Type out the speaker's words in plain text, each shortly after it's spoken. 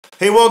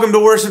Hey, welcome to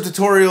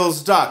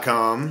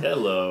worshiptutorials.com.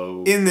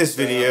 Hello. In this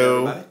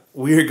video,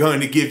 we are going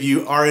to give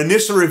you our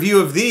initial review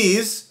of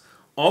these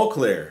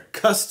Alclair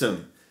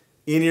custom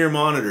in-ear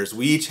monitors.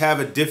 We each have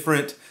a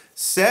different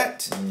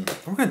set.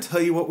 We're going to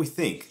tell you what we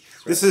think.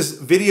 This is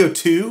video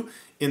 2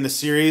 in the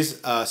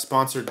series,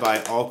 sponsored by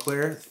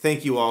Alclair.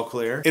 Thank you,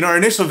 Alclair. In our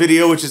initial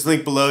video, which is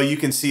linked below, you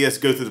can see us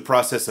go through the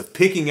process of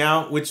picking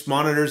out which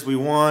monitors we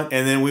want,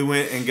 and then we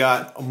went and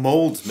got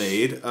molds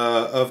made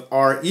of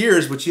our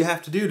ears, which you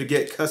have to do to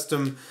get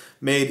custom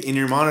made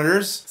in-ear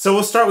monitors. So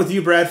we'll start with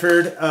you,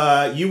 Bradford.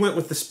 You went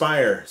with the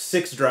Spire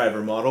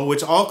 6-driver model,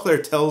 which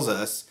Alclair tells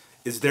us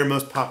is their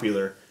most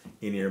popular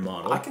in-ear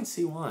model. I can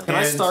see why. Can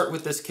I start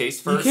with this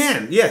case first? You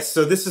can, yes.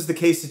 So this is the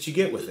case that you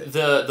get with it.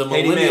 The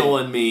millennial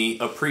in me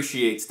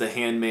appreciates the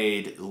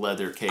handmade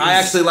leather case. I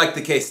actually like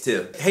the case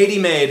too. Haiti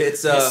made. It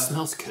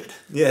smells good.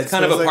 Yeah, it's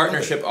kind of a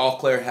partnership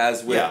Alclair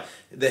has with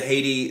the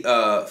Haiti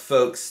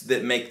folks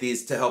that make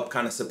these to help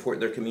kind of support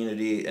their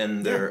community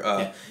and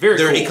their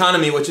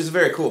economy, which is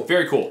very cool.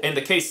 Very cool. And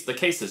the case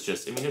is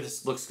just, I mean, it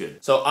just looks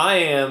good. So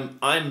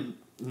I'm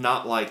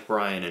not like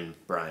Brian and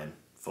Brian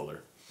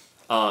Fuller.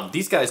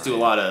 These guys do a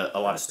lot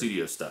of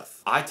studio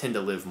stuff. I tend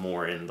to live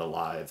more in the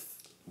live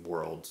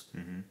world,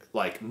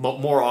 like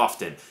more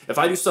often. If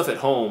I do stuff at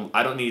home,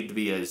 I don't need it to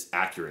be as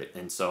accurate,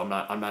 and so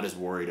I'm not as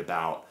worried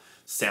about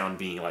sound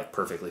being like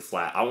perfectly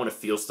flat. I want to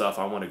feel stuff.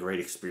 I want a great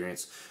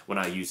experience when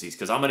I use these,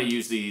 because I'm going to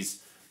use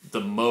these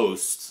the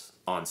most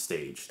on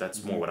stage.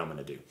 That's more what I'm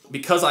going to do.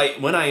 Because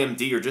when I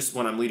MD or just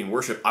when I'm leading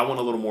worship, I want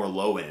a little more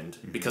low end,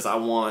 because I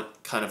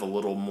want kind of a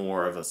little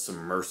more of a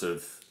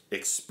submersive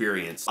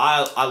experience.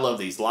 I love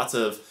these. Lots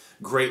of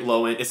great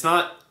low end. It's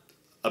not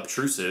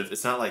obtrusive.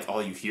 It's not like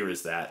all you hear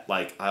is that.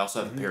 Like, I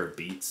also have a pair of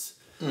Beats,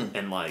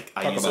 and like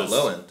I use those.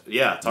 Low end.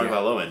 Yeah, talk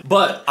about low end.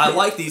 But I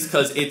like these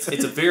because it's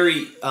a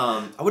very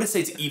I wouldn't say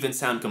it's even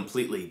sound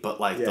completely, but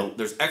like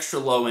there's extra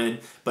low end,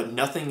 but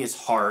nothing is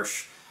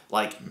harsh.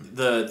 Like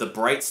the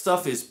bright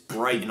stuff is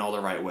bright in all the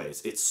right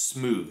ways. It's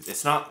smooth.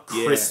 It's not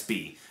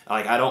crispy.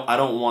 Like I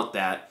don't want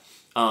that.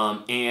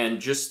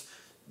 And just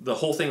the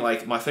whole thing.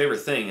 Like my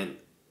favorite thing and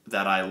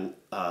that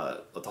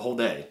the whole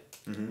day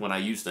when I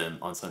used them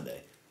on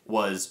Sunday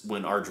was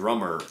when our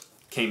drummer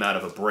came out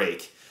of a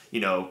break,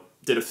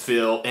 did a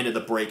fill, ended the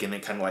break, and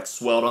then kind of like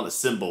swelled on the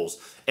cymbals,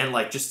 and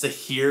like just to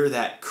hear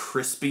that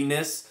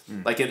crispiness,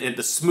 like in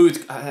the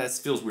smooth, it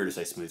feels weird to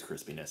say smooth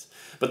crispiness,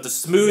 but the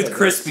smooth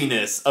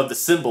crispiness of the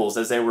cymbals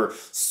as they were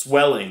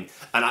swelling,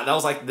 and that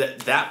was like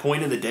that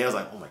point in the day, I was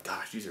like, oh my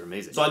gosh, these are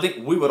amazing. So I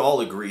think we would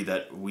all agree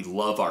that we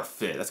love our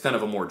fit. That's kind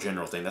of a more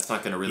general thing. That's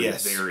not going to really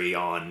vary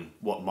on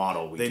what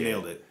model we get. They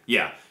nailed it.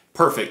 Yeah,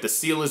 perfect. The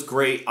seal is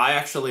great. I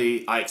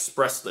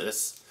expressed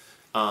this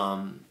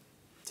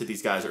to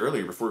these guys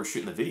earlier before we were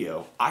shooting the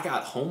video. I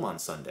got home on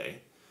Sunday,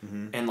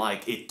 and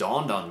like it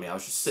dawned on me. I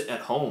was just sitting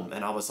at home,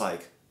 and I was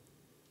like,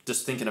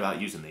 just thinking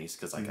about using these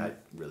because like I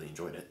really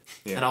enjoyed it.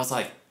 Yeah. And I was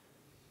like,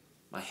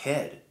 my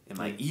head and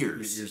my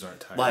ears, your ears aren't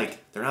tired.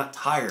 Like they're not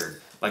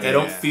tired. Like I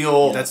don't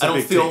feel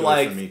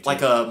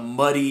like a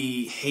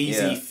muddy,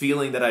 hazy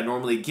feeling that I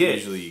normally get.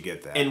 Usually you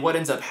get that. And what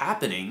ends up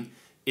happening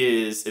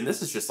is, and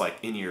this is just like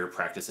in-ear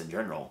practice in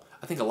general,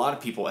 I think a lot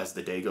of people, as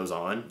the day goes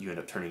on, you end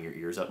up turning your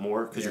ears up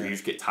more because your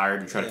ears get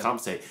tired and try to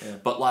compensate. Yeah.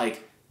 But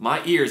like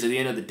my ears at the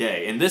end of the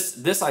day, and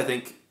this I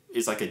think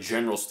is like a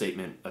general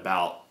statement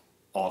about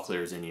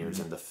Alclair's in-ears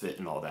and the fit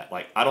and all that.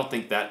 Like I don't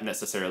think that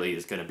necessarily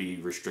is going to be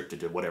restricted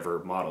to whatever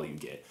model you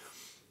get.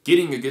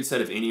 Getting a good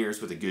set of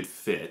in-ears with a good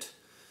fit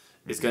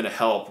is going to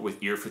help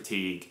with ear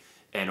fatigue,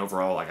 and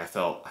overall, like I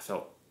felt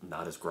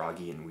not as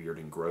groggy and weird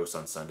and gross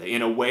on Sunday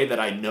in a way that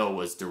I know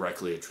was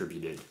directly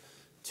attributed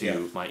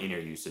to my in-ear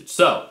usage.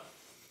 So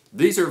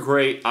these are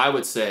great, I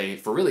would say,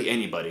 for really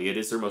anybody. It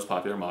is their most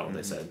popular model,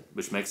 they said,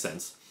 which makes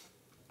sense.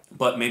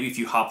 But maybe if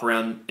you hop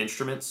around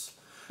instruments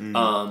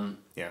and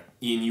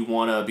you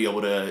want to be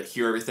able to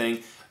hear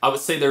everything, I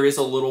would say there is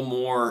a little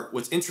more.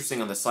 What's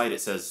interesting on the site,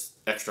 it says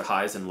extra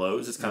highs and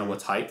lows is kind of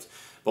what's hyped.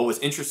 But what's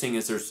interesting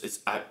is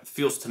it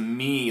feels to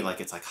me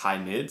like it's like high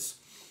mids.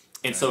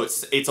 And so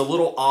it's a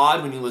little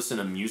odd when you listen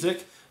to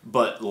music,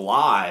 but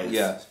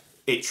live,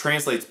 it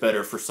translates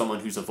better for someone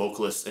who's a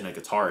vocalist and a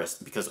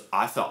guitarist, because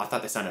I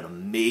thought they sounded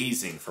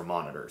amazing for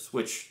monitors,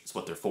 which is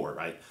what they're for,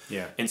 right?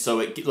 Yeah. And so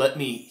it let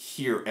me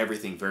hear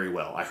everything very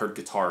well. I heard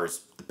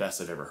guitars the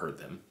best I've ever heard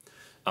them.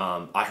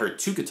 I heard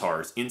 2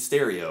 guitars in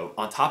stereo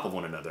on top of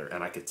one another,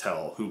 and I could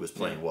tell who was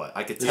playing what.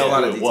 I could tell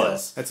who it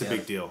was. That's a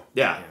big deal.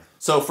 Yeah.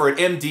 So for an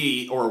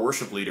MD or a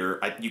worship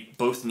leader, you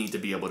both need to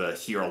be able to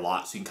hear a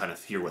lot, so you can kind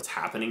of hear what's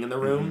happening in the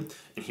room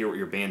and hear what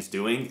your band's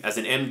doing. As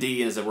an MD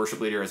and as a worship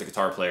leader, as a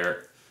guitar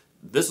player,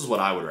 this is what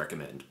I would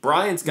recommend.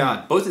 Brian's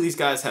got both of these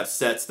guys have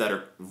sets that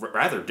are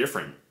rather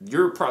different.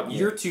 Your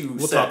 2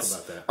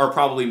 sets are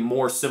probably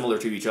more similar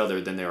to each other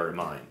than they are to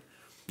mine.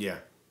 Yeah.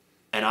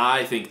 And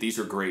I think these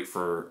are great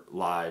for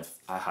live.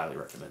 I highly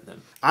recommend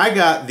them. I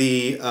got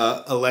the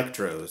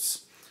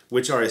Electros,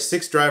 which are a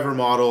 6-driver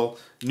model,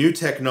 new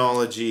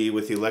technology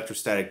with the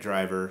electrostatic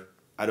driver.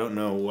 I don't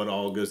know what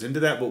all goes into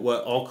that, but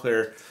what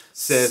Alclair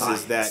says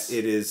is that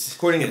it is...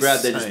 According to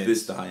Brad, they just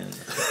boost the high end.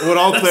 What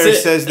Alclair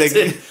says... They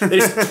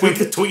just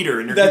tweak a tweeter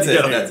and you're good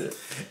to go. That's it.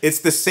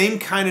 It's the same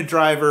kind of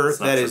driver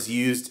that is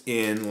used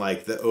in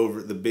like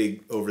the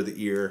big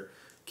over-the-ear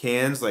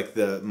cans, like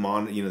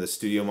the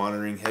studio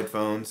monitoring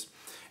headphones.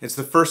 It's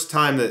the first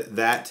time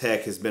that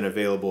tech has been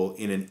available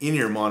in an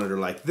in-ear monitor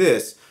like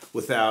this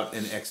without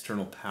an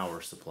external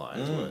power supply,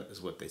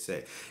 is what they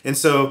say. And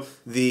so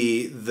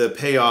the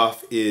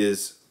payoff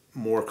is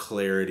more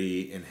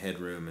clarity and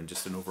headroom and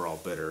just an overall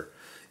better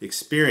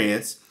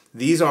experience.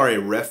 These are a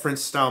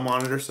reference style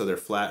monitor, so they're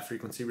flat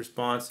frequency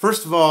response.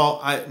 First of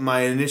all,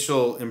 my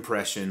initial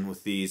impression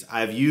with these,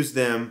 I've used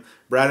them,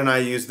 Brad and I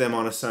used them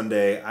on a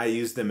Sunday. I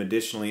used them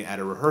additionally at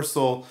a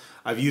rehearsal.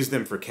 I've used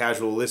them for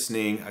casual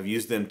listening. I've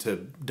used them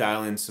to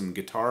dial in some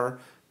guitar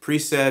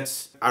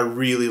presets. I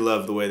really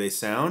love the way they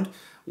sound.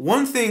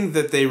 One thing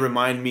that they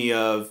remind me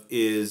of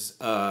is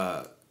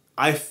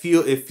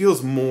it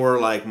feels more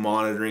like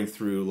monitoring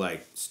through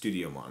like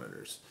studio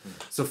monitors.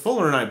 So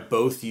Fuller and I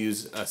both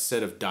use a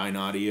set of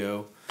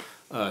Dynaudio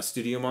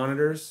studio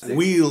monitors.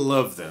 We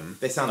love them.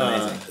 They sound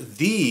amazing.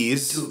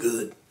 These too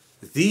good.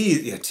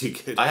 Too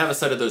good. I have a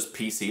set of those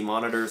PC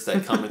monitors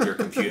that come with your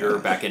computer.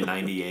 Back in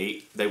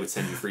 '98, they would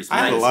send you free.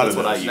 I had a lot of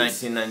those.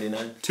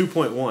 1999.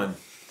 2.1.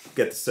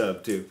 Get the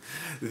sub too.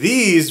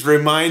 These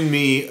remind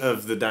me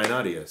of the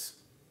Dynaudios.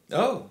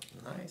 Oh,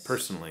 nice.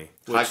 Personally,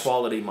 high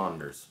quality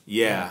monitors.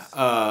 Yeah,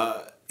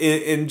 nice.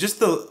 And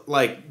just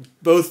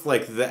both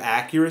the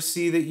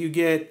accuracy that you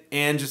get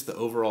and just the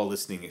overall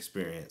listening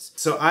experience.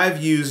 So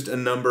I've used a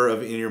number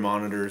of in-ear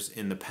monitors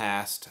in the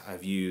past.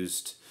 I've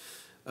used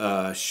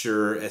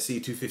Shure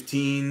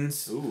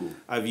SE215s. Ooh.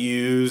 I've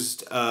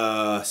used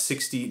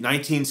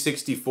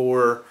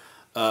 1964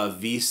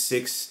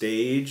 V6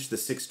 Stage, the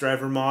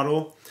 6-driver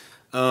model.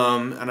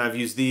 And I've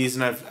used these,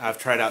 and I've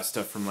tried out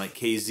stuff from like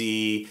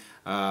KZ.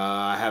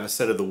 I have a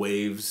set of the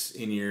Waves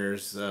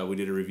in-ears. We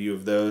did a review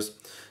of those.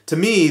 To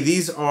me,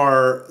 these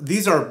are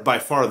by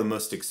far the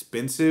most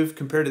expensive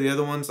compared to the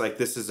other ones. Like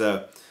this is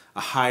a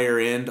higher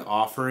end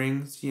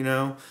offerings, you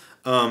know.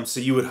 So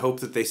you would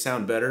hope that they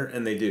sound better,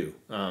 and they do.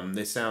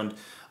 They sound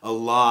a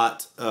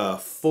lot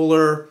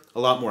fuller, a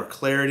lot more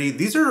clarity.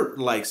 These are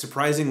like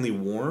surprisingly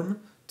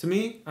warm to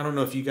me. I don't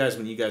know if you guys,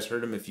 when you guys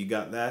heard them, if you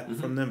got that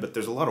from them, but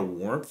there's a lot of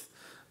warmth,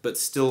 but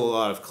still a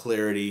lot of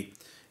clarity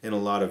and a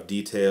lot of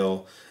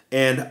detail.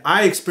 And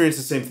I experienced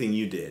the same thing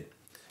you did.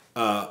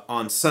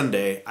 On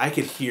Sunday, I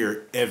could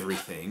hear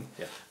everything.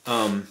 Yeah.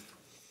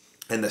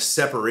 And the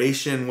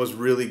separation was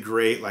really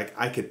great. Like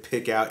I could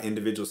pick out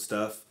individual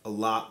stuff a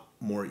lot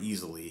more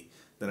easily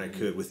than I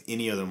could with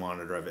any other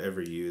monitor I've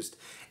ever used.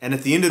 And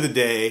at the end of the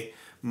day,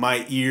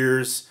 my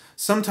ears,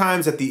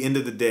 sometimes at the end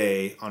of the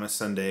day on a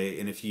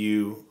Sunday, and if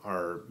you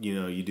are,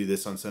 you do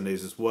this on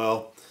Sundays as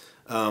well,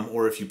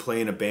 or if you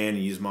play in a band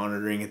and use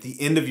monitoring, at the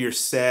end of your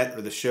set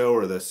or the show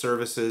or the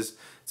services,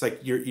 it's like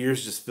your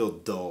ears just feel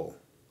dull.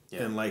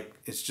 Yeah. And like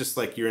it's just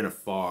like you're in a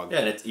fog. Yeah,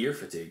 and it's ear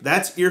fatigue.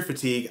 That's ear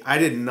fatigue. I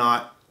did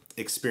not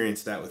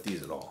experience that with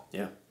these at all.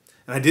 Yeah.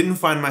 And I didn't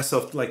find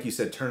myself, like you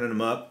said, turning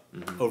them up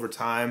over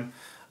time.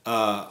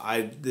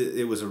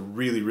 It was a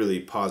really, really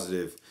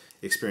positive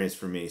experience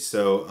for me.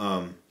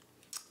 So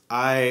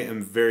I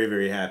am very,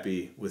 very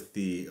happy with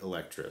the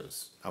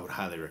Electros. I would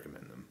highly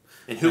recommend them.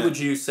 And who would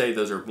you say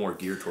those are more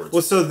geared towards?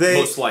 Well, so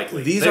most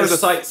likely these their are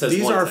site says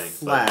these one are thing,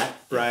 flat,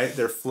 right?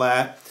 They're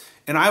flat,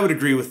 and I would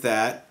agree with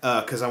that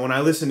because when I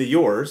listened to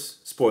yours,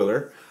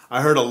 spoiler,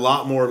 I heard a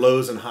lot more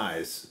lows and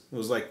highs. It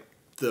was like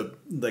the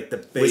bass,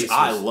 which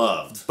I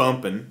loved,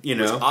 bumping, which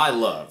I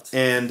loved,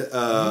 and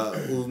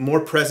more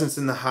presence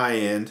in the high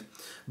end.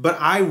 But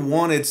I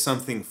wanted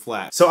something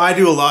flat. So I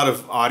do a lot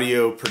of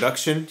audio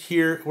production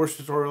here at Horse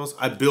Tutorials.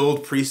 I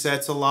build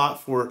presets a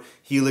lot for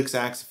Helix,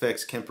 Axe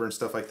FX, Kemper, and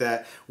stuff like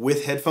that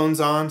with headphones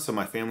on, so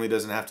my family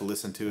doesn't have to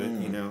listen to it,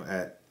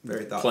 at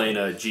very thoughtful. Playing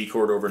a G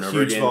chord over and over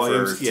huge again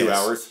volumes, for 2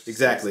 hours.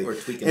 Exactly. Or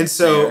tweaking and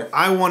so snare.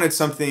 I wanted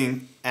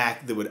something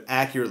that would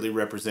accurately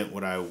represent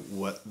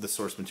what the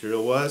source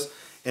material was.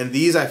 And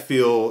these, I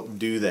feel,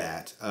 do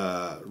that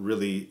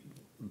really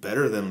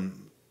better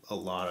than a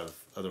lot of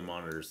other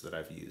monitors that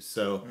I've used.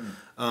 So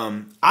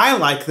I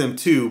like them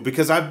too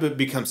because I've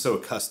become so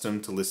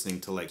accustomed to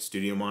listening to like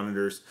studio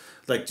monitors,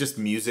 like just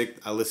music.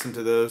 I listen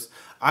to those.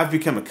 I've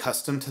become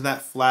accustomed to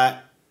that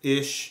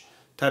flat-ish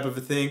type of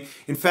a thing.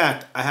 In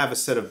fact, I have a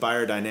set of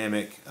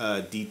Beyerdynamic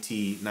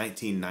DT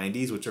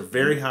 1990s, which are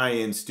very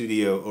high-end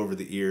studio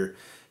over-the-ear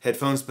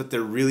headphones, but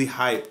they're really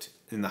hyped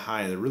in the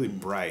high. They're really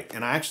bright,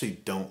 and I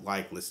actually don't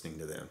like listening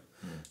to them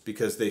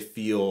because they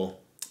feel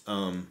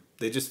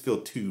they just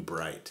feel too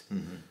bright.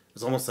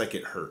 It's almost like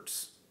it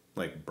hurts,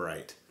 like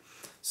bright.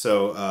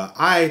 So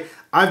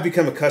I've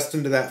become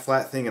accustomed to that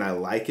flat thing, and I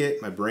like it.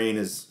 My brain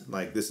is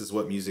like, this is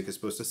what music is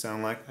supposed to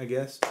sound like, I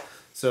guess.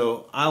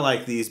 So I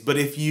like these. But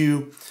if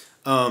you're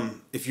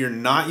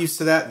not used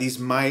to that, these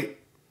might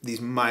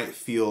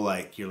feel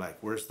like you're like,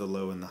 where's the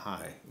low and the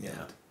high?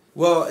 Yeah.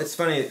 Well, it's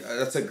funny.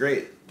 That's a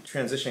great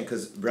transition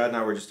because Brad and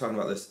I were just talking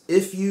about this.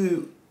 If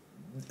you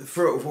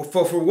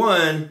for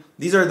one,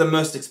 these are the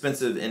most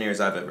expensive in-ears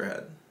I've ever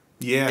had.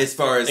 Yeah. As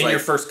far as and your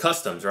first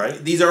customs, right?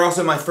 These are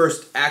also my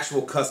first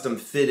actual custom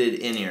fitted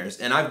in-ears,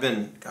 and I've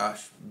been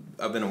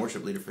a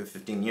worship leader for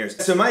 15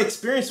 years. So my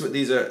experience with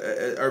these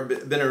are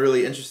been a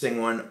really interesting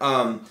one.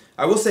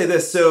 I will say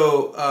this.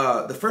 So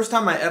the first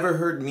time I ever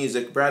heard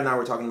music, Brad and I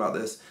were talking about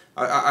this.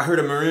 I heard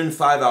a Maroon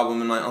 5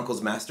 album in my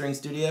uncle's mastering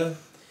studio.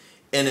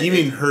 And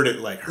heard it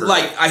like heard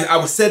like I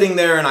was sitting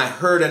there and I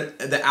heard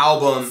the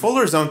album.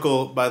 Fuller's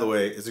uncle, by the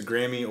way, is a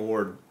Grammy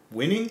Award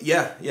winning.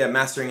 Yeah,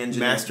 mastering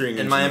engineer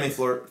in Miami,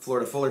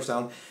 Florida, Fuller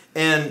Sound.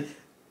 And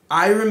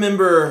I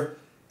remember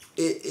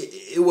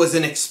it was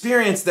an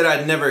experience that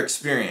I'd never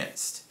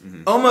experienced.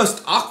 Mm-hmm.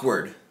 Almost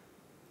awkward.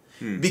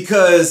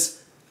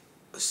 Because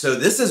so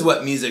this is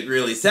what music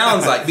really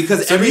sounds like.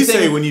 Because so everything,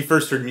 you say when you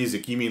first heard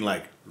music, you mean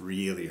like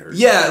really heard?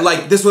 Yeah,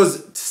 like this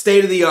was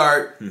state of the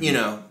art. Mm-hmm. You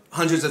know,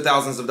 hundreds of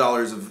thousands of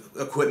dollars of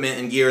equipment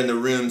and gear in the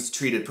rooms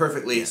treated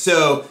perfectly. Yeah.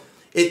 So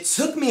it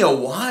took me a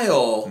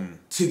while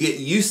to get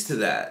used to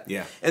that.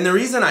 Yeah. And the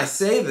reason I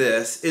say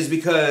this is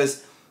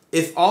because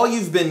if all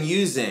you've been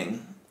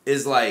using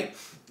is like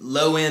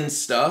low end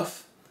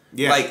stuff,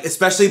 like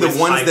especially the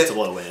ones that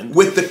low end.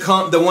 With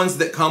the ones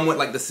that come with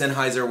like the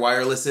Sennheiser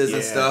wirelesses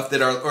and stuff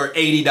that are or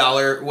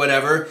 $80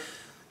 whatever.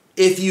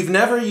 If you've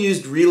never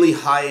used really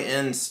high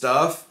end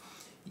stuff,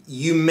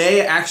 you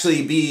may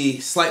actually be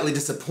slightly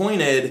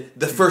disappointed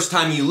the first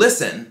time you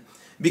listen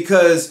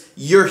because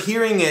you're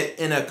hearing it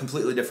in a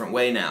completely different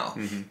way now.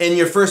 Mm-hmm. And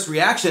your first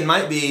reaction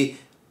might be,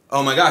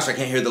 oh my gosh, I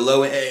can't hear the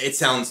low end, it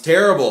sounds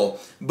terrible.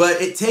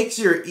 But it takes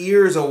your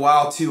ears a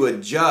while to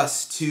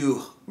adjust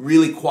to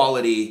really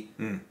quality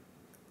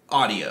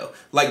audio.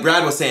 Like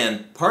Brad was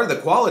saying, part of the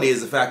quality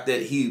is the fact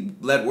that he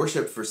led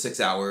worship for 6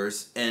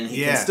 hours and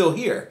he can still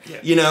hear. Yeah.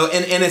 You know,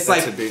 and it's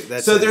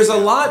there's a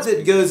lot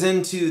that goes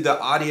into the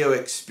audio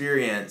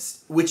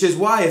experience, which is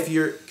why if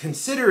you're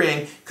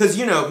considering, because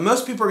you know,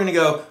 most people are going to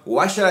go,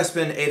 why should I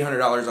spend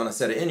 $800 on a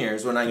set of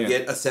in-ears when I can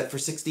get a set for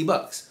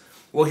 $60?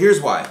 Well, here's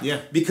why.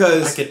 Yeah.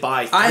 Because I could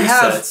buy three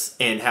sets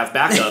and have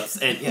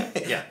backups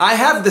and I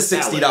have the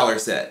 $60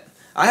 set.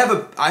 I have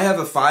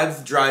a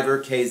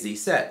 5-driver KZ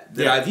set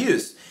that I've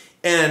used.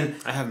 And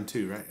I have them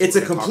too, right? It's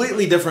a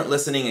completely different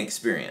listening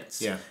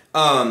experience. Yeah.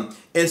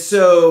 And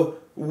so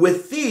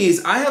with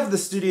these, I have the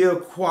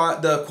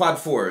the Quad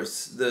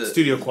 4s, the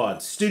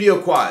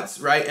Studio Quads,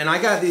 right? And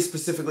I got these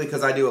specifically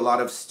because I do a lot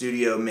of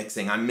studio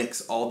mixing. I mix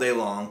all day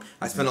long.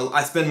 I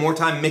spend more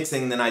time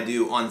mixing than I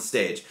do on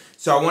stage.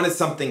 So I wanted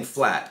something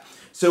flat.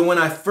 So when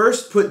I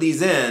first put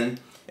these in,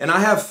 and I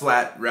have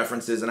flat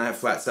references and I have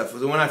flat stuff.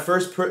 So when I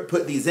first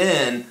put these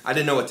in, I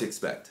didn't know what to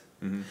expect.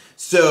 Mm-hmm.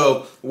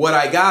 So what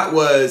I got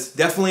was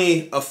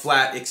definitely a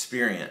flat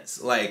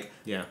experience, like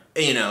you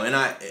know, and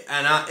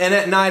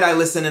at night I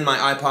listen in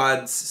my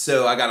iPods,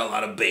 so I got a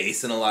lot of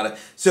bass and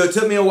so it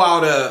took me a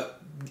while to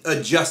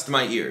adjust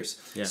my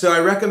ears. Yeah. So I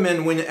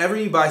recommend whenever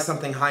you buy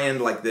something high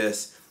end like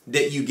this,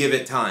 that you give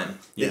it time,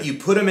 that you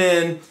put them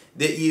in,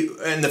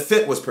 and the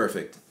fit was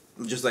perfect.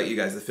 Just like you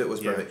guys, the fit was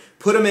perfect.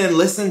 Put them in,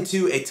 listen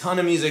to a ton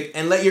of music,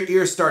 and let your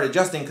ears start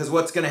adjusting. Because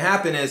what's going to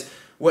happen is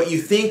what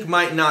you think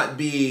might not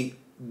be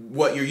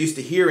what you're used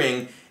to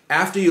hearing,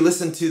 after you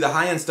listen to the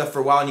high-end stuff for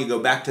a while and you go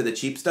back to the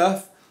cheap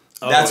stuff,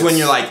 that's when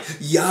you're like,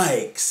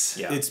 yikes.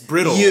 Yeah. It's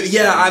brittle.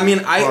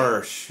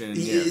 Harsh. And,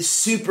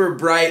 super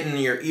bright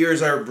and your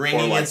ears are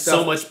ringing and stuff.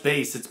 So much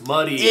bass, it's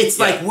muddy. It's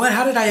like, what?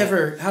 How did I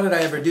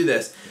ever do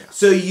this? Yeah.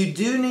 So you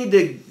do need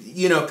to,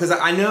 you know, because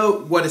I know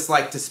what it's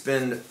like to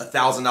spend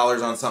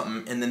 $1,000 on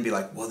something and then be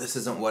like, well, this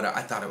isn't what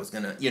I thought it was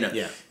going to, you know.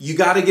 Yeah. You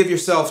got to give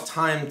yourself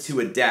time to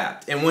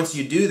adapt. And once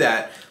you do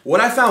that, what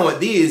I found with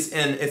these,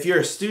 and if you're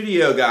a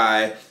studio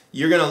guy,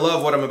 you're going to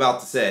love what I'm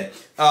about to say.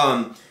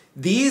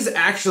 These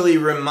actually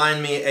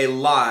remind me a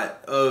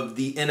lot of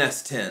the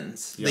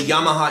NS10s, the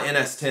Yamaha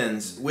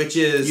NS10s, which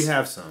is... You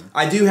have some.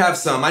 I do have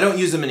some. I don't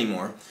use them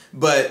anymore,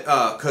 but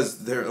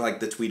because they're like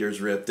the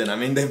tweeters ripped, and I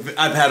mean,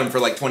 I've had them for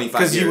like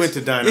 25 years. Because you went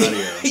to Dyne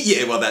Audio.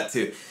 Yeah, well, that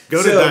too.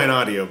 Go to Dyne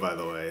Audio, by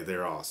the way.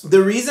 They're awesome.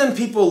 The reason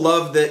people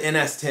love the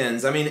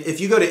NS10s, I mean, if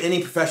you go to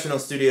any professional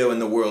studio in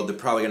the world, they're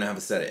probably going to have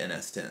a set of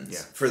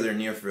NS10s for their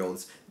near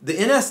fields. The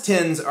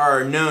NS10s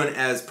are known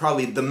as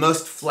probably the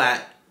most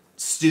flat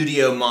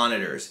studio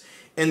monitors.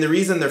 And the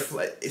reason they're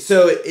flat,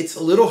 so it's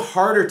a little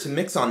harder to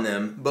mix on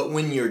them, but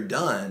when you're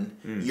done,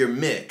 your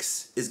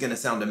mix is going to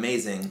sound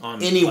amazing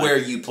on anywhere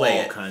you play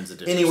it. Kinds of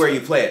different anywhere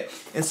stuff. You play it.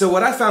 And so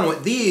what I found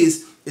with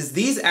these is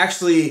these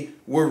actually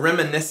were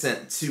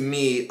reminiscent to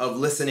me of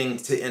listening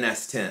to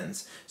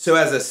NS10s. So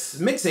as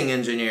a mixing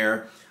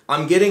engineer,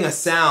 I'm getting a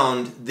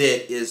sound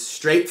that is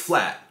straight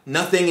flat.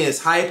 Nothing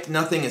is hyped,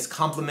 nothing is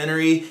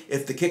complimentary.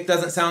 If the kick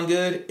doesn't sound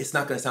good, it's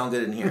not going to sound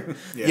good in here.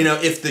 You know,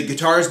 if the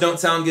guitars don't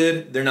sound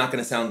good, they're not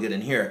going to sound good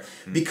in here.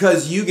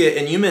 Because you get,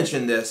 and you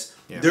mentioned this,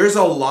 there's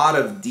a lot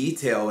of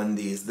detail in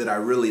these that I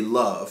really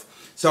love.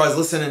 So I was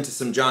listening to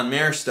some John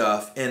Mayer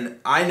stuff, and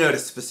I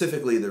noticed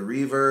specifically the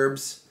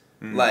reverbs.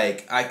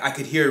 Like, I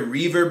could hear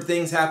reverb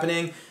things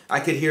happening.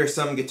 I could hear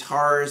some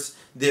guitars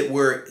that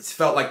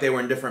felt like they were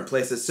in different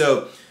places.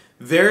 So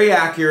very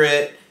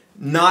accurate,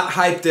 not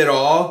hyped at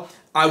all.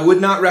 I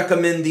would not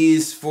recommend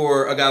these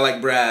for a guy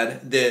like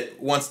Brad that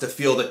wants to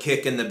feel the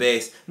kick in the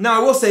bass. Now,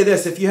 I will say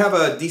this. If you have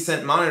a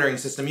decent monitoring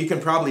system, you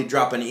can probably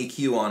drop an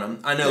EQ on them.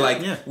 I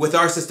know, with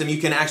our system, you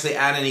can actually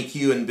add an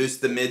EQ and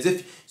boost the mids.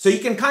 So you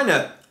can kind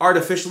of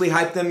artificially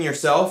hype them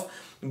yourself.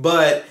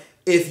 But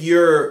if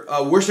you're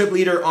a worship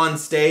leader on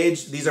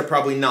stage, these are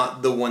probably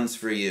not the ones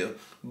for you.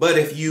 But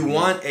if you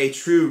want a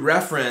true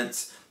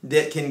reference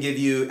that can give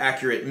you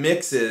accurate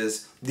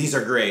mixes, these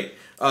are great.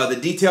 The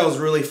detail's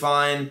really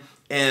fine.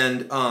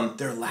 And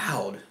they're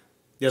loud.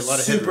 Yeah, a lot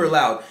of super headroom.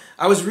 loud.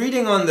 I was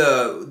reading on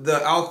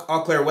the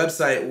Alclair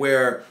website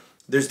where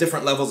there's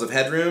different levels of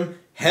headroom.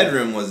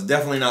 Headroom was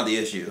definitely not the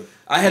issue.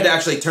 I had to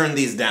actually turn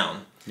these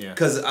down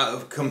because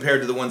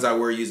compared to the ones I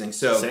were using.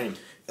 So Same.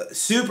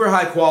 Super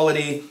high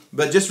quality.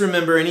 But just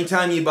remember,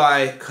 anytime you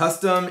buy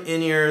custom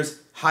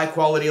in-ears, high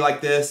quality like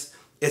this,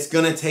 it's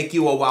going to take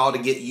you a while to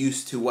get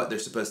used to what they're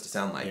supposed to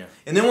sound like. Yeah.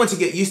 And then once you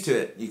get used to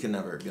it, you can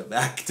never go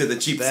back to the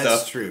cheap stuff.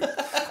 That's true.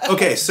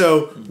 Okay,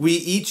 so we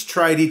each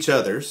tried each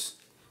other's.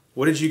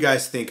 What did you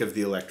guys think of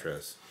the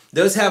Electros?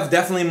 Those have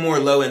definitely more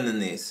low end than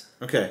these.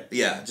 Okay.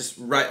 Yeah, just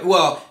right.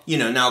 Well,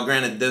 now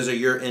granted, those are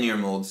your in-ear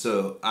molds,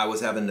 so I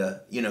was having to,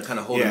 kind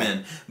of hold them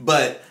in.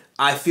 But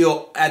I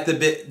feel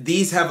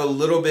these have a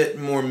little bit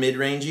more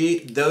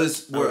mid-rangey.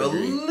 Those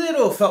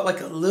were felt like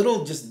a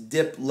little just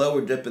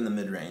lower dip in the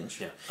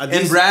mid-range. Yeah.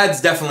 And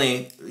Brad's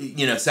definitely,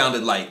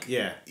 sounded like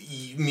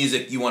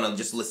music, you want to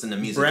just listen to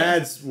music.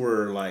 Brad's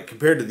were like,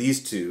 compared to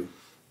these two,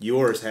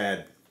 yours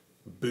had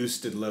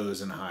boosted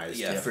lows and highs.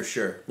 Yeah, for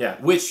sure. Yeah,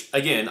 which,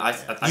 again, I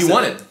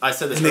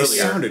said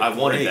this earlier. I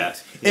wanted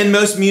that. And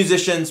most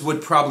musicians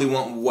would probably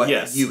want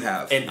what you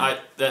have. And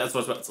that's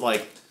what's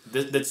like...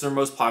 That's their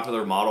most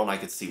popular model, and I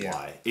could see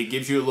why. It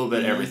gives you a little bit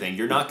of everything.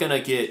 You're not going to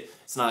get...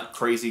 It's not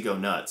crazy go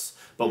nuts.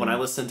 But when I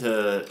listened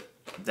to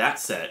that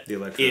set,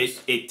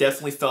 it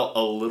definitely felt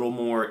a little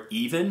more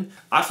even.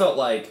 I felt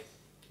like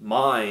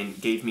mine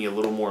gave me a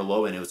little more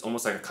low end. It was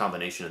almost like a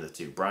combination of the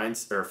two.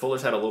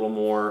 Fuller's had a little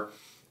more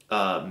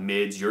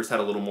mids. Yours had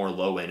a little more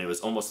low end. It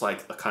was almost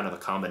like a kind of a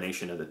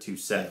combination of the two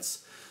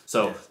sets.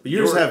 So but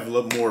yours have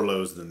more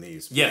lows than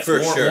these. Yes,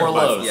 for sure. More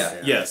lows.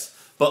 Yes.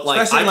 But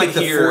like, especially I like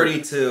the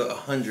 40 to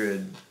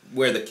 100,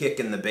 where the kick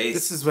and the bass.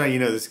 This is why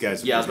this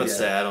guy's. Yeah, I was about to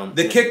say I don't.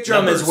 The kick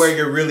drum is where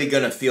you're really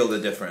gonna feel the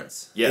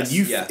difference. Yes.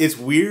 And it's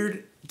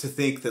weird to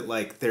think that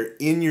like they're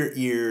in your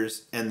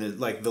ears and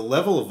the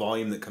level of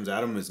volume that comes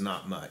out of them is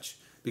not much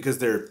because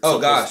they're.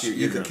 Oh gosh,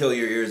 you could kill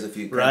your ears if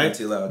you crank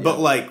too loud. But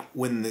like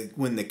when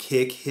the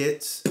kick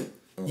hits.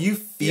 You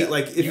feel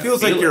like it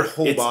feels like your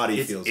whole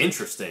body feels. It's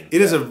interesting.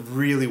 It is a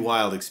really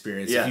wild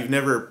experience. If you've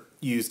never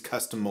used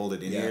custom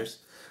molded in ears.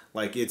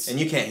 Like and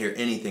you can't hear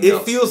anything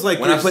else. It feels like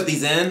when I put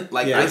these in,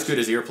 like as good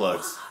as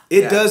earplugs.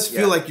 It does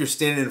feel like you're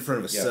standing in front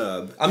of a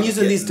sub. I'm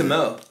using these to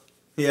mow.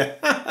 Yeah,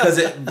 because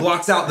it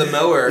blocks out the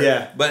mower.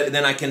 Yeah, but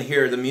then I can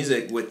hear the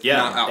music with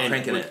not out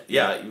cranking it.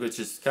 Yeah, which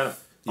is kind of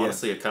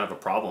honestly a kind of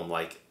a problem.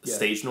 Like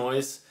stage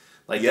noise.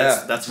 Like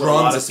that's what a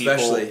lot of people.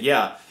 Especially.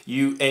 Yeah,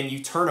 you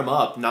turn them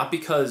up not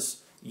because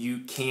you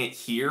can't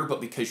hear, but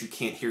because you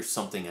can't hear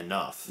something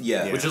enough.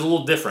 Yeah. Which is a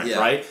little different,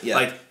 right? Yeah.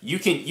 Like you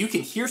can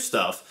hear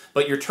stuff,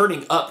 but you're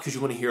turning up because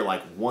you want to hear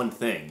like one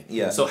thing.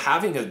 Yeah. So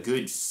having a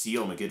good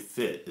seal and a good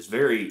fit is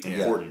very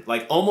important.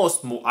 Like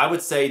almost more, I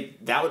would say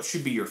that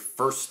should be your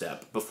first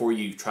step before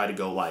you try to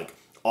go like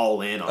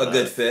all in on a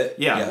good fit.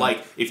 Yeah,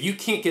 like if you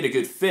can't get a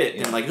good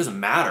fit, then like it doesn't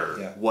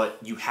matter what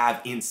you have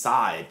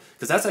inside,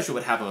 because that's actually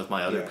what happened with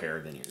my other pair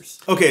of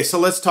in-ears. Okay, so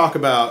let's talk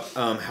about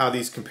how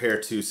these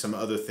compare to some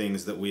other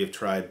things that we have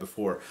tried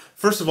before.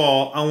 First of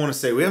all, I want to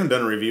say we haven't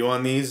done a review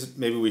on these.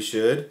 Maybe we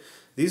should.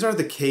 These are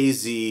the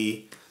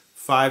KZ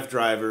 5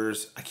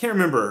 drivers. I can't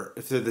remember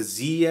if they're the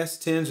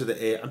ZS10s or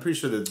the A. I'm pretty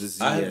sure they're the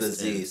ZS10s. I have the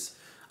Zs.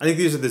 I think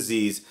these are the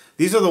Zs.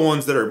 These are the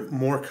ones that are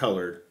more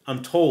colored.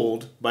 I'm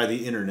told by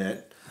the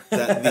internet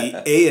that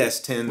the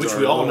AS10s, which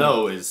we all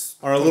know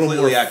are a little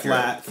more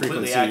flat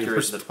frequency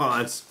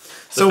response.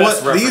 So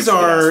what these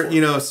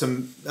are,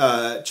 some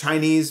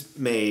Chinese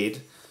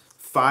made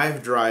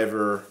 5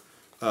 driver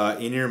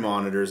in-ear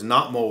monitors,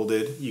 not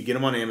molded. You get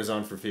them on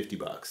Amazon for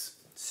 $50.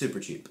 Super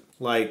cheap.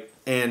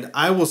 And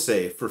I will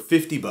say for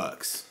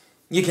 $50,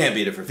 you can't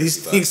beat it for $50.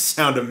 These things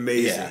sound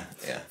amazing.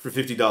 For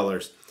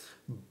 $50,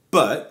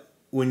 but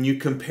when you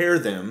compare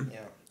them.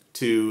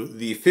 To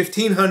the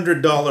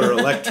 $1,500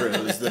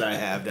 Electros that I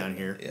have down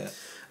here.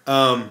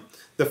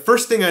 The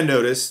first thing I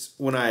noticed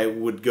when I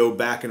would go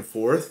back and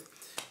forth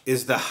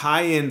is the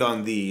high end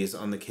on these,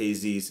 on the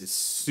KZs, is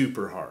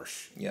super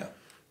harsh. Yeah.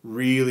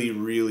 Really,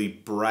 really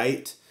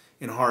bright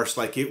and harsh.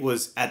 Like it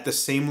was at the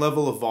same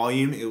level of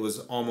volume, it was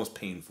almost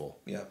painful.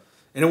 Yeah.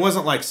 And it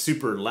wasn't like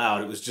super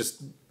loud, it was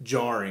just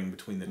jarring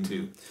between the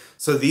two.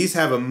 So these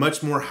have a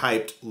much more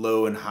hyped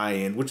low and high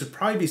end, which would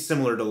probably be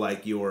similar to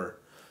like your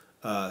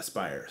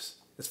Spires,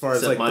 as far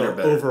as like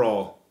the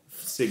overall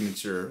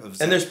signature of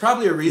sound. And there's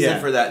probably a reason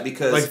for that,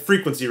 because like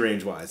frequency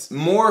range wise,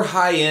 more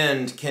high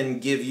end can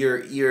give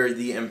your ear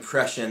the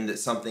impression that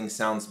something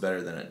sounds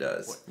better than it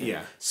does.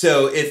 Yeah.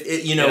 So if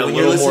it, you know, and when a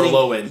you're little listening,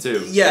 more low end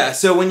too. Yeah.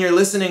 So when you're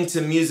listening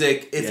to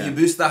music, if you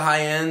boost the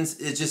high ends,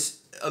 it just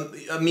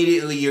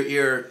immediately your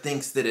ear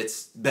thinks that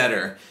it's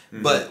better.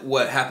 But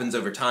what happens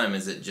over time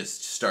is it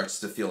just starts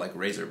to feel like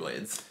razor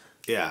blades.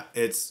 Yeah,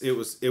 it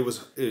was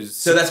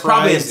so that's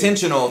probably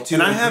intentional to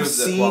improve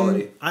the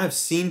quality. I have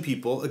seen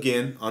people,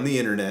 again, on the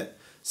internet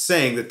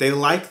saying that they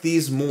like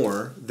these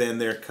more than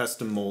their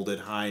custom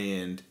molded high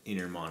end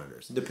in-ear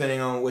monitors. Depending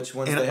on which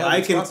ones and they have, I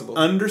it's can possible.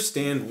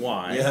 understand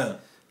why. Yeah.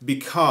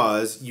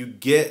 Because you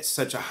get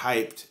such a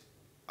hyped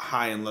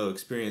high and low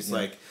experience.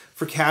 Like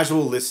for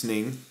casual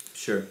listening,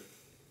 sure.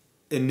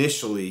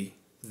 Initially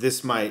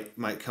this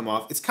might come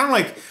off. It's kind of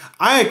like,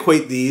 I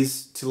equate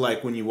these to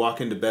like when you walk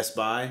into Best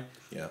Buy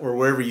or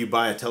wherever you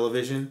buy a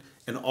television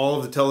and all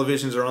of the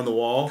televisions are on the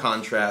wall.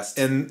 Contrast.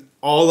 And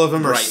all of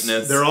them brightness,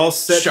 are, they're all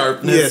set.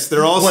 Sharpness. Yes,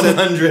 they're all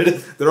 100.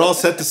 Set, they're all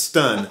set to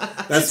stun.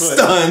 That's what,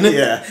 stun.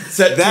 Yeah.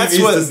 That's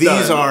TVs what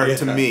these are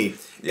to Yeah. me.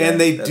 Yeah,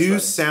 and they that's do funny.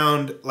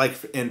 sound like,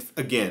 and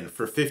again,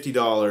 for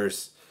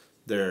 $50,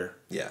 they're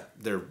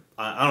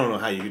I don't know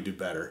how you could do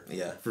better.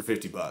 Yeah. For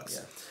 $50.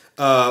 Yeah.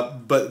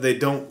 But they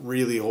don't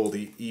really hold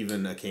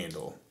even a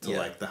candle to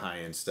like the high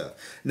end stuff.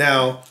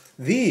 Now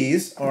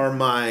these are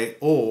my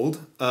old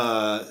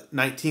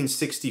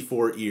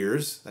 1964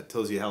 ears. That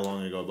tells you how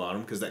long ago I bought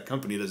them, because that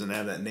company doesn't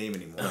have that name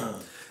anymore.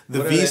 The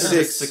What are V6,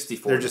 they?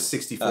 64 they're now. just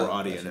 64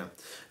 audio now.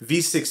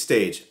 V6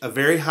 stage, a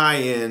very high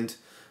end,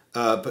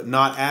 but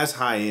not as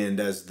high end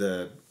as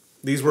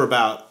these were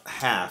about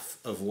half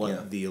of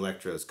what the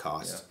Electros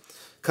cost. Yeah.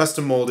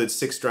 Custom molded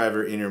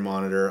 6-driver in-ear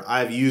monitor.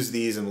 I've used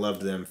these and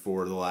loved them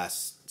for the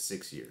last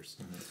 6 years.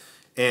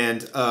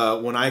 And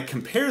when I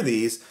compare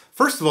these,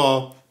 first of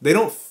all, they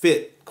don't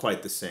fit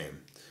quite the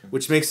same,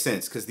 which makes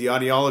sense because the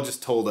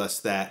audiologist told us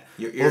that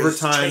over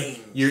time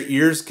your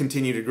ears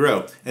continue to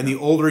grow, and the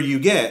older you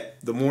get,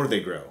 the more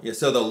they grow. Yeah,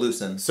 so they'll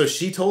loosen. So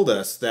she told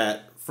us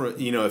that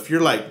if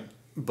you're like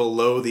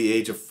below the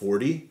age of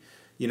 40,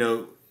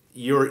 your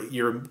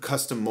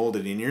custom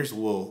molded in-ears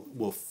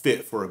will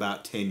fit for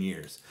about 10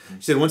 years.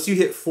 She said once you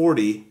hit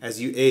 40, as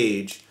you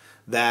age,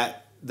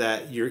 that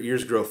your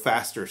ears grow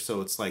faster, so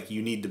it's like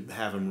you need to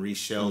have them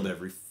reshelled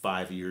every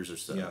 5 years or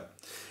so. Yeah.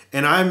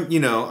 And I'm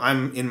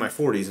in my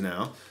 40s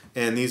now,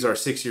 and these are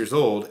 6 years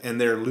old,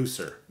 and they're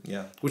looser.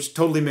 Yeah. Which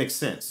totally makes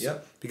sense.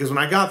 Yep. Because when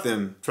I got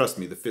them, trust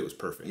me, the fit was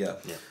perfect. Yeah.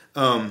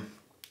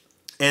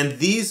 And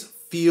these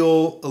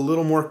feel a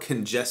little more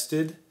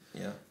congested.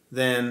 Yeah.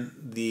 Than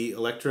the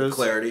Electros.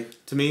 Clarity.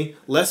 To me.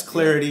 Less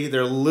clarity.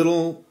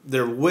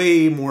 They're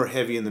way more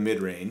heavy in the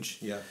mid-range.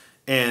 Yeah.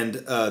 And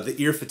the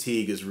ear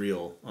fatigue is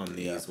real on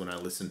these when I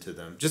listen to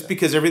them. Just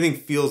because everything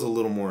feels a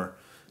little more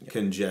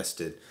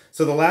congested.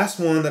 So the last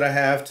one that I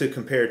have to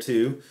compare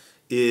to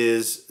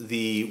is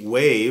the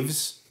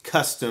Waves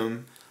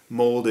custom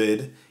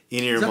molded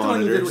in-ear monitors. Is that the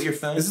one you did with your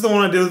phone? This is the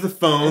one I did with the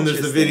phone.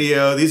 There's the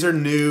video. These are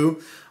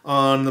new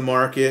on the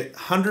market.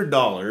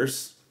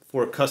 $100.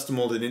 For custom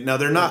molded. Now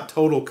they're not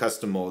total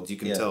custom molds. You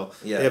can tell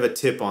they have a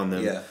tip on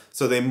them. Yeah.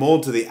 So they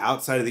mold to the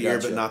outside of the ear,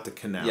 but not the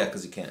canal. Yeah,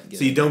 because you can't get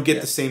so you don't get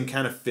the same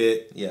kind of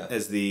fit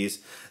as these.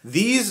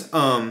 These,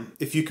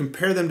 if you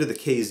compare them to the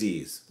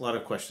KZs, a lot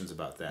of questions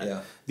about that.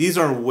 Yeah. These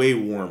are way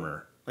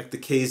warmer. Like the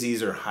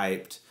KZs are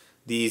hyped.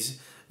 These,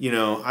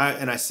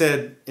 I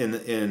said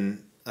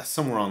in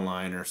somewhere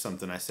online or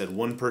something, I said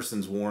one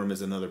person's warm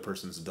is another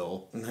person's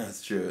dull.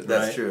 That's true.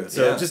 That's true.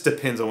 So it just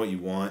depends on what you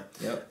want.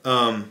 Yep.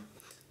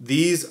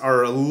 These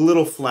are a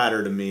little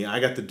flatter to me. I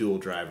got the dual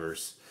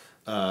drivers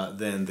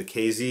than the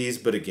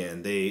KZs, but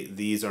again,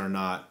 these are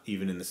not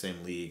even in the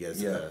same league as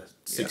the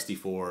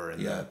 64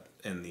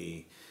 and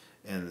the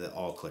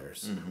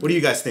Alclairs. What do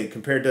you guys think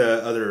compared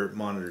to other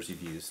monitors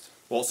you've used?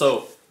 Well,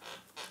 so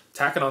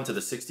tacking on to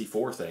the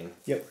 64 thing.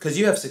 Yep. Because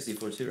you have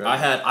 64 too, right?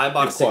 I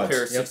bought a sick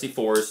pair of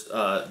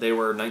 64s. They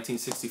were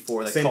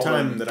 1964. They Same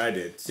time that I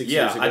did. 6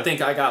 years ago. I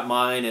think I got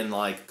mine, and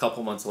like a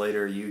couple months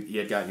later, you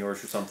had gotten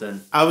yours or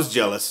something. I was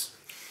jealous.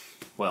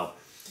 Well,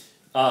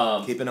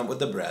 keeping up with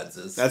the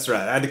Bradses. That's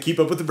right. I had to keep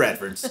up with the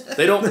Bradfords.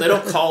 They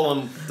don't call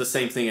them the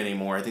same thing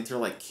anymore. I think they're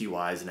like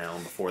QIs now.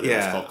 And before they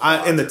was called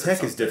quads and the or tech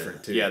something. is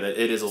different too. Yeah, it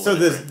is a little.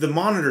 So the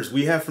monitors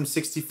we have from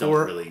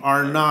 64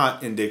 are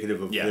not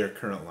indicative of their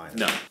current line.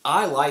 No,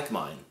 I like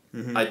mine.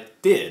 I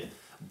did,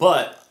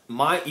 but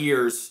my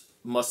ears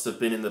must have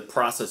been in the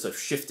process of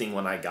shifting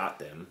when I got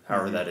them.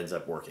 However, that ends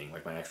up working,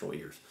 like my actual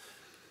ears,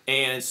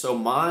 and so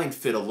mine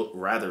fit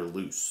rather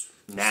loose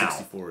now.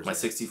 64s, my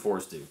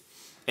 64s do.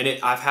 And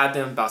I've had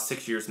them about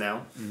 6 years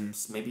now,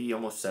 maybe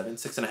almost 7,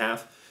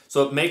 6.5.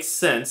 So it makes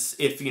sense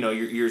if your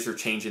ears are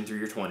changing through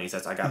your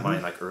 20s. I got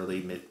mine like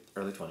early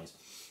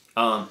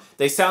 20s.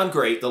 They sound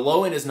great. The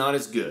low end is not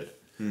as good.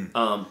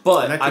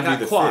 But I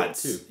got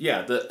quads. Too.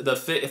 Yeah, the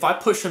fit. If I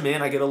push them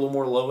in, I get a little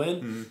more low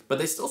end, but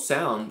they still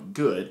sound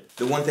good.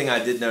 The one thing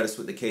I did notice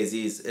with the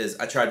KZs is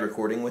I tried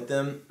recording with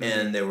them,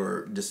 and they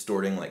were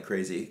distorting like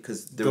crazy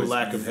because there was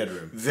lack of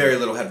headroom. Very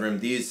little headroom.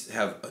 These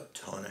have a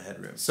ton of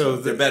headroom, so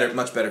they're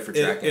much better for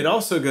tracking. It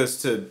also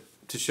goes to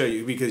show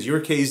you because your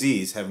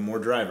KZs have more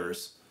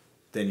drivers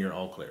than your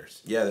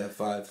Alclairs. Yeah, they have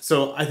 5.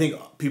 So I think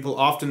people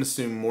often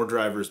assume more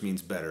drivers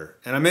means better.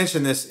 And I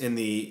mentioned this in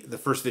the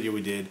first video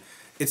we did.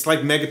 It's like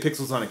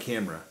megapixels on a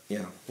camera.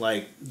 Yeah.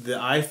 Like the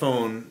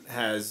iPhone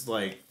has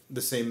like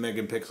the same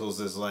megapixels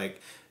as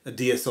like a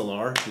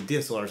DSLR. The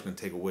DSLR is going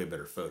to take a way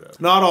better photo.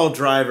 Not all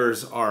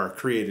drivers are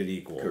created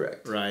equal.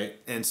 Correct. Right?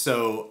 And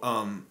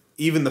so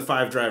even the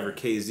 5-driver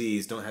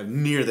KZs don't have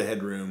near the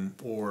headroom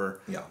or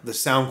the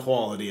sound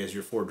quality as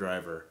your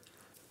 4-driver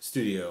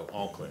studio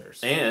Alclairs.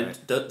 And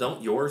right?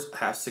 don't yours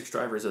have 6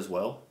 drivers as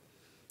well?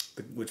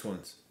 Which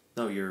ones?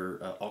 No, your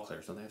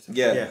Alclairs, don't they have 6?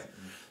 Yeah.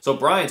 So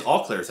Brian's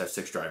Alclairs have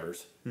 6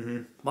 drivers.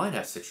 Mm-hmm. Mine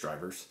have 6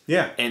 drivers.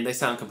 Yeah. And they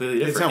sound completely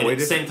different. They sound way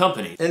different. Same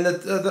company. And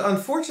the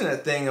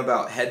unfortunate thing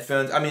about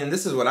headphones, I mean,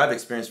 this is what I've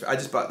experienced. I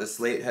just bought the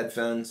Slate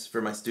headphones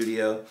for my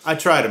studio. I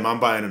tried them.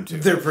 I'm buying them too.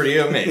 They're pretty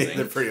amazing.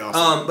 They're pretty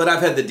awesome. But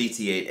I've had the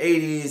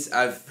DT880s.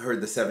 I've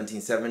heard the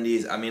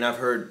 1770s. I mean, I've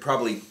heard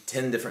probably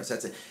 10 different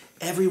sets.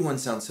 Everyone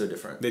sounds so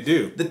different. They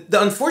do.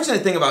 The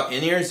unfortunate thing about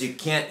in-ears, you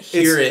can't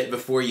hear it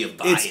before you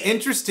buy it. It's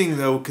interesting,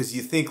 though, because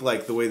you think,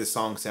 like, the way the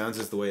song sounds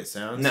is the way it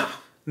sounds.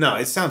 No,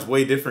 it sounds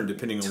way different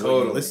depending on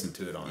what you listen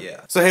to it on.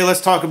 Yeah. So, hey, let's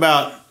talk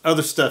about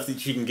other stuff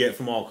that you can get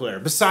from Alclair,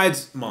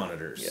 besides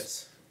monitors.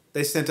 Yes.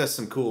 They sent us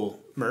some cool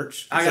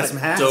merch. I got some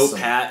a hats. dope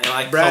hat, and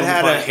I Brad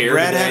had my hair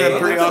Brad today. had a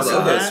pretty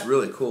awesome hat. That's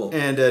really cool.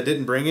 And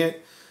didn't bring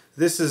it.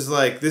 This is,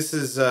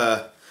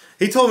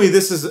 he told me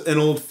this is an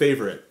old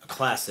favorite, a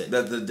classic.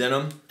 The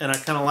denim? And I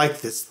kind of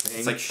like this thing.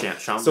 It's like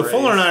chambray. So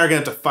Fuller and I are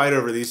going to have to fight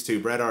over these two.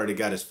 Brad already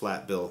got his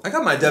flat bill. I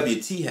got my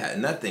WT hat,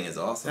 and that thing is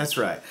awesome. That's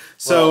right.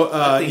 So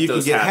I think you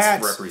those can get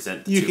hats.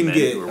 represent the two men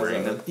who are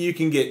wearing them. You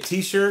can get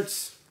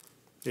T-shirts.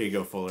 There you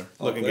go, Fuller.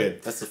 Looking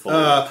good. That's the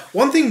Fuller.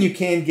 One thing you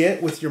can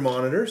get with your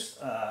monitors,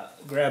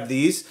 grab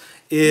these,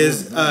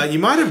 is you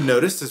might have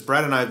noticed as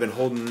Brad and I have been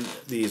holding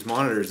these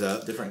monitors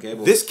up. Different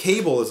cables. This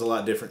cable is a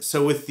lot different.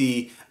 So with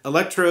the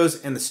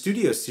Electros and the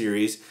Studio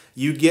series,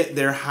 you get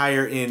their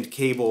higher end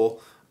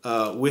cable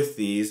with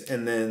these,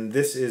 and then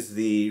this is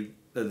the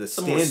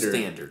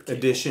standard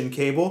edition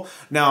cable.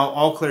 Now,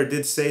 Alclair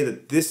did say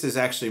that this is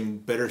actually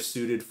better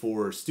suited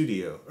for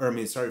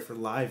for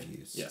live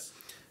use. Yes.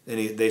 And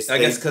I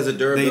guess because of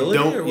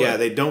durability.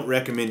 They don't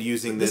recommend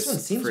using this one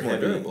seems for more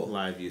heavy durable.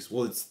 live use.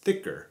 Well, it's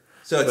thicker.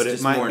 So it's but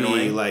just it might more be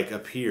annoying. like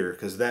up here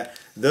because that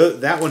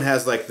one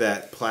has like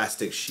that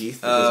plastic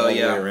sheath that goes all the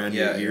way around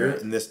your ear,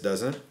 and this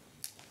doesn't.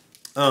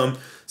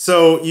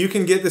 So you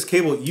can get this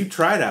cable. You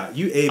tried out.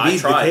 You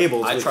A/B'd the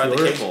cables. I tried the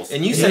cables,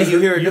 and you said you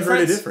heard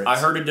a difference. I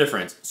heard a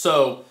difference.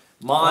 So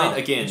mine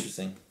again,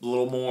 interesting. A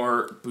little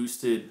more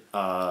boosted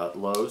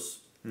lows,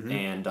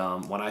 and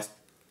when I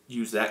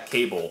used that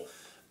cable,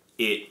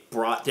 it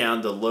brought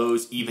down the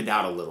lows, evened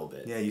out a little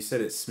bit. Yeah, you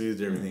said it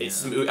smoothed everything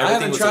out. I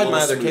haven't tried my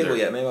other cable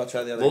yet. Maybe I'll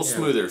try the other. A little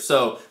smoother.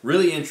 So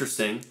really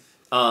interesting.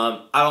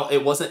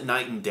 It wasn't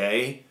night and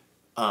day,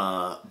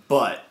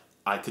 but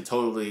I could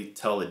totally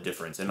tell the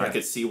difference, and I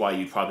could see why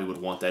you probably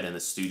would want that in the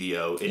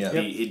studio.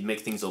 It'd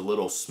make things a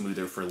little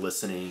smoother for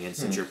listening, and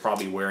since you're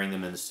probably wearing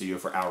them in the studio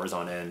for hours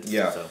on end.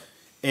 Yeah. So.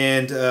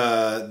 And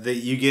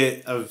you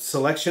get a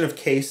selection of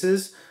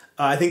cases.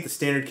 I think the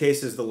standard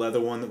case is the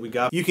leather one that we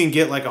got. You can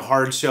get like a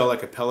hard shell,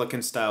 like a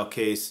Pelican style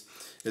case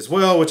as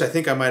well, which I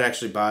think I might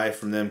actually buy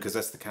from them because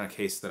that's the kind of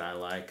case that I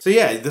like. So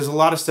yeah, there's a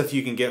lot of stuff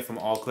you can get from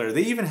Alclair.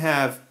 They even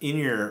have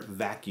in-ear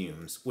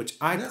vacuums, which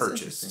I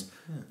purchased.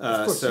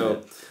 Because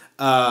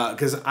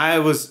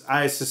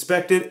I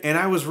suspected, and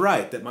I was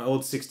right, that my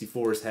old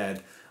 64s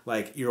had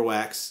like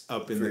earwax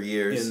up in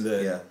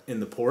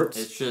the ports.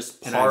 It's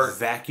just and I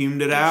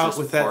vacuumed it out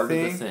with that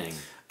thing.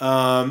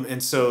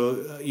 And so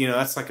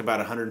that's like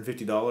about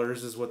 $150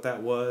 is what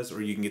that was,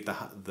 or you can get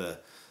the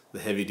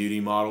heavy duty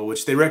model,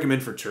 which they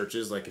recommend for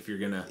churches, like if you're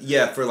gonna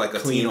for like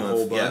clean a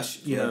whole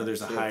bunch.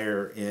 There's a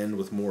higher end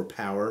with more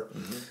power.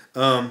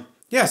 So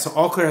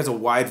Alclair has a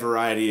wide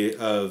variety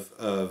of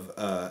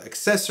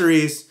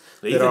accessories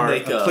that are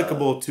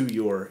applicable to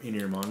your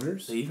in-ear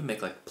monitors. They even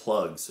make like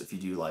plugs if you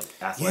do like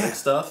athletic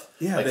stuff.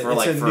 Yeah,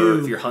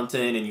 if you're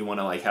hunting and you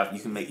want to you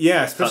can make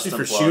especially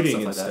for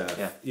shooting and stuff.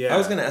 I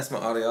was gonna ask my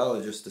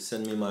audiologist to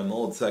send me my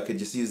molds so I could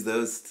just use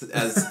those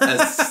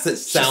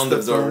as sound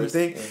absorbers.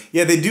 Thing.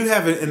 Yeah, they do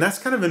have it, and that's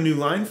kind of a new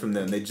line from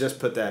them. They just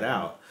put that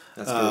out.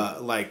 That's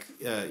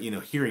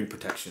good. Hearing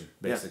protection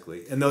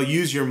basically, and they'll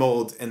use your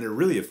molds, and they're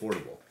really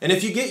affordable. And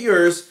if you get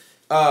yours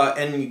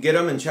and you get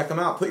them and check them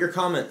out, put your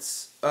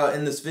comments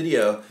in this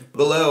video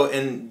below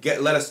and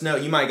let us know.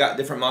 You might got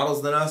different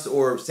models than us,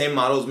 or same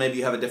models, maybe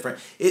you have a different...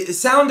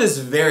 sound is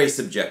very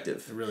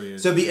subjective. It really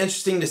is. So it'd be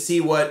interesting to see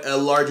what a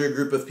larger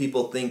group of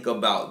people think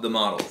about the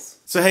models.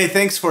 So, hey,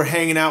 thanks for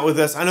hanging out with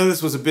us. I know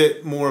this was a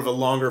bit more of a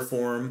longer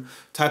form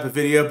type of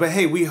video, but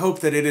hey, we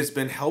hope that it has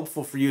been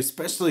helpful for you,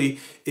 especially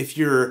if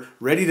you're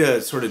ready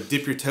to sort of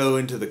dip your toe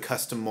into the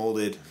custom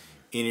molded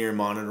in-ear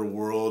monitor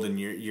world and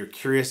you're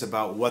curious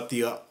about what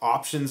the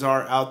options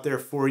are out there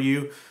for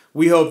you.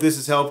 We hope this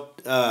has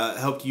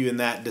helped you in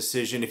that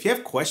decision. If you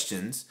have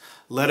questions,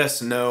 let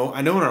us know.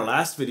 I know in our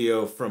last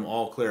video from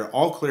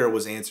Alclair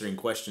was answering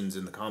questions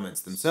in the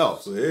comments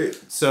themselves. Sweet.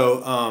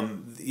 So,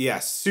 yeah,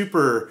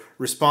 super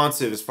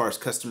responsive as far as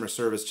customer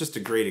service. Just a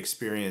great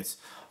experience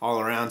all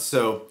around.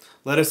 So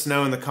let us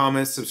know in the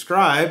comments.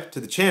 Subscribe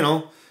to the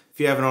channel if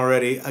you haven't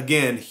already.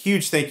 Again,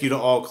 huge thank you to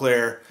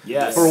Alclair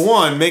for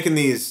one, making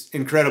these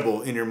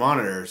incredible in-ear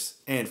monitors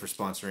and for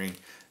sponsoring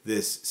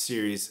this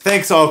series.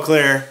 Thanks,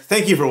 Alclair.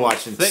 Thank you for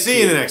watching. See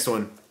you in the next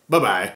one. Bye-bye.